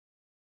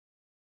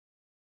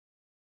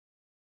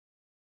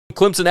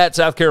Clemson at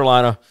South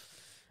Carolina.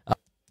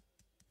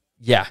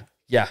 Yeah.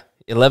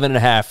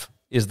 11.5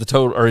 is the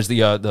total, or is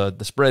the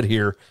spread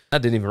here. I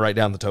didn't even write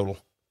down the total,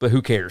 but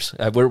who cares?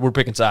 We're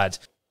picking sides.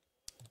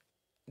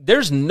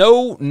 There's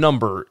no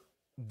number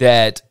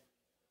that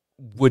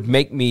would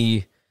make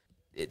me,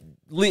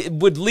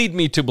 would lead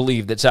me to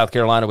believe that South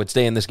Carolina would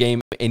stay in this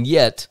game, and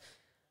yet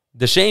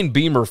the Shane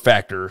Beamer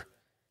factor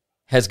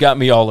has got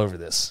me all over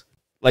this.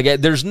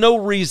 Like, there's no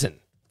reason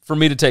for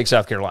me to take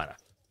South Carolina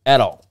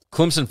at all.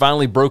 Clemson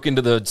finally broke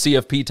into the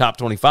CFP top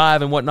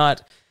 25 and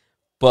whatnot,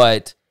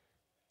 but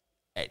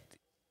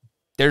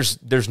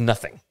there's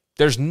nothing.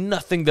 There's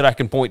nothing that I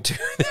can point to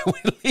that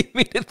would lead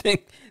me to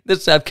think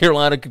that South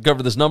Carolina could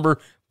cover this number,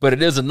 but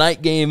it is a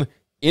night game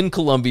in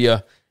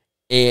Columbia,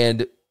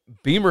 and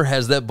Beamer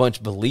has that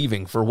bunch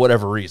believing for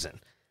whatever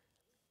reason.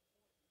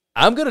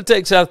 I'm going to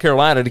take South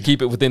Carolina to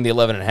keep it within the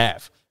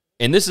 11.5,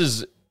 and this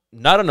is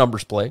not a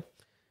numbers play.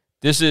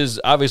 This is,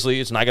 obviously,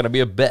 it's not going to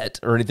be a bet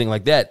or anything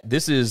like that.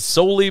 This is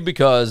solely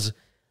because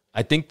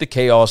I think the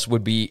chaos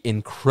would be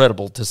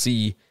incredible to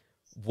see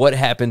what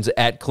happens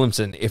at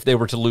Clemson if they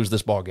were to lose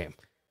this ball game.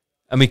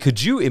 I mean,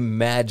 could you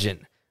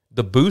imagine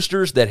the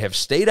boosters that have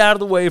stayed out of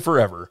the way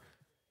forever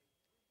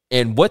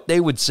and what they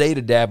would say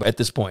to Dabo at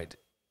this point?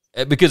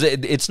 Because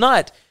it's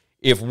not,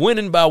 if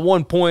winning by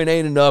 1 point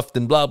ain't enough,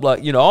 then blah, blah,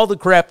 all the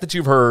crap that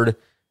you've heard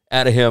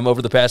out of him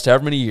over the past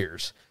however many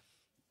years.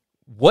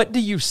 What do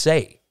you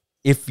say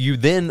if you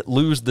then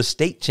lose the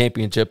state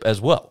championship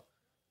as well?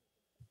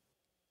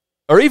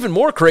 Or even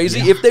more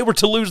crazy, if they were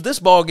to lose this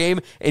ball game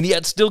and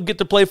yet still get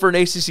to play for an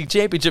ACC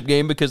championship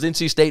game because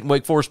NC State and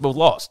Wake Forest both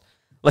lost.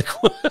 Like,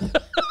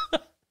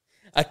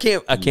 I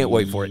can't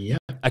wait for it.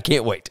 I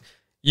can't wait.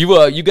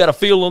 You got a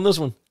feel on this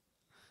one?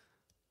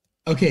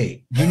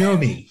 Okay, you know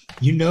me.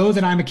 You know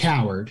that I'm a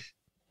coward,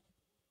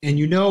 and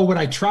you know what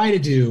I try to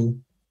do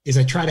is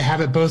I try to have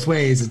it both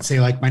ways and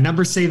say, like, my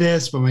numbers say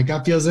this, but my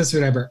gut feels this, or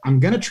whatever. I'm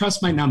going to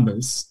trust my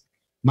numbers.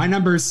 My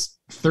numbers,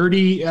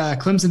 30,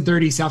 Clemson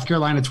 30, South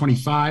Carolina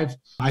 25.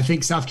 I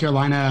think South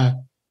Carolina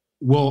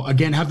will,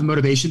 again, have the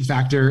motivation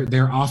factor.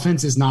 Their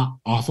offense is not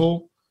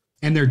awful,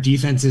 and their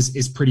defense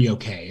is pretty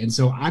okay. And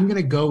so I'm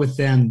going to go with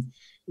them.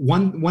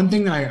 One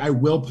thing that I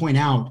will point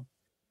out,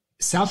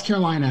 South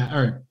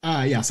Carolina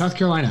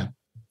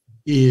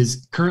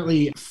is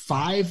currently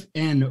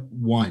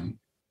 5-1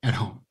 at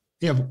home.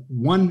 They have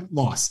one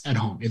loss at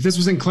home. If this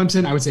was in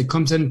Clemson, I would say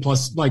Clemson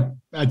plus, like,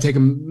 I'd take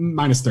them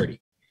minus 30.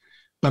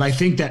 But I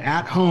think that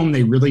at home,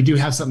 they really do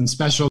have something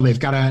special. They've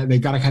got a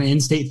kind of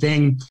in-state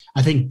thing.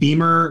 I think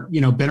Beamer,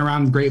 been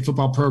around great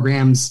football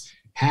programs,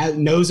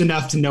 knows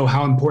enough to know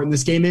how important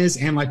this game is.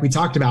 And like we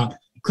talked about,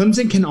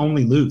 Clemson can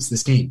only lose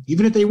this game.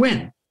 Even if they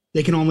win,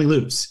 they can only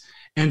lose.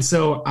 And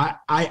so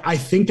I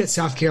think that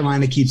South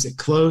Carolina keeps it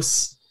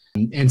close.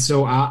 And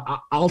so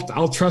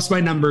I'll trust my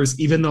numbers,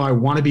 even though I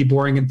want to be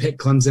boring and pick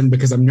Clemson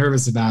because I'm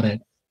nervous about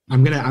it.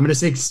 I'm gonna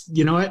say,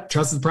 you know what?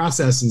 Trust the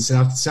process, and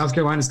South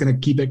Carolina is gonna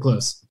keep it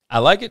close. I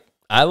like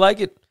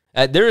it.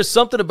 There is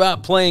something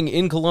about playing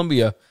in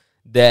Columbia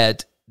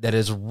that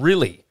has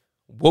really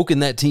woken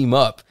that team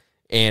up.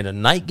 And a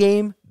night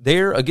game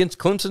there against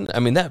Clemson, I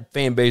mean, that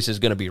fan base is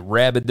going to be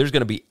rabid. There's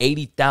going to be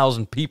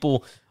 80,000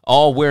 people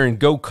all wearing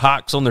Go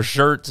Cox on their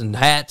shirts and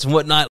hats and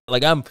whatnot.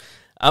 Like, I'm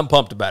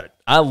pumped about it.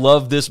 I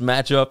love this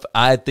matchup.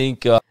 I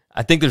think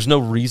there's no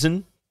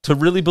reason to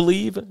really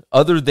believe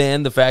other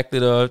than the fact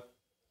that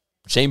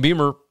Shane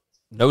Beamer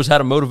knows how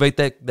to motivate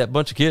that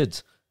bunch of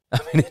kids. I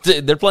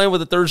mean, they're playing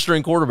with a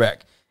third-string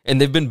quarterback, and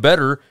they've been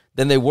better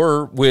than they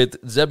were with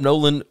Zeb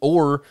Nolan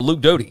or Luke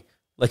Doty.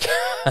 Like,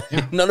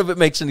 none of it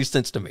makes any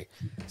sense to me.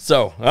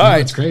 So, all right.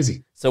 It's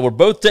crazy. So we're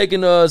both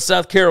taking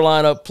South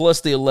Carolina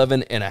plus the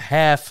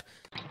 11.5.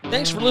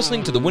 Thanks for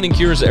listening to the Winning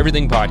Cures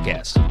Everything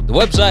podcast. The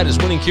website is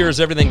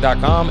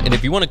winningcureseverything.com, and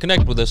if you want to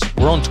connect with us,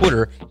 we're on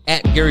Twitter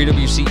at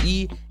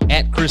GaryWCE,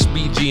 at Chris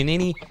B.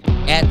 Giannini,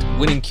 at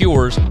Winning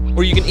Cures,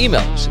 or you can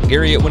email us,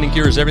 Gary at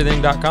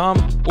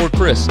winningcureseverything.com or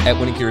Chris at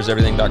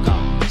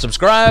winningcureseverything.com.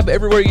 Subscribe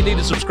everywhere you need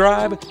to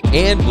subscribe,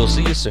 and we'll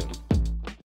see you soon.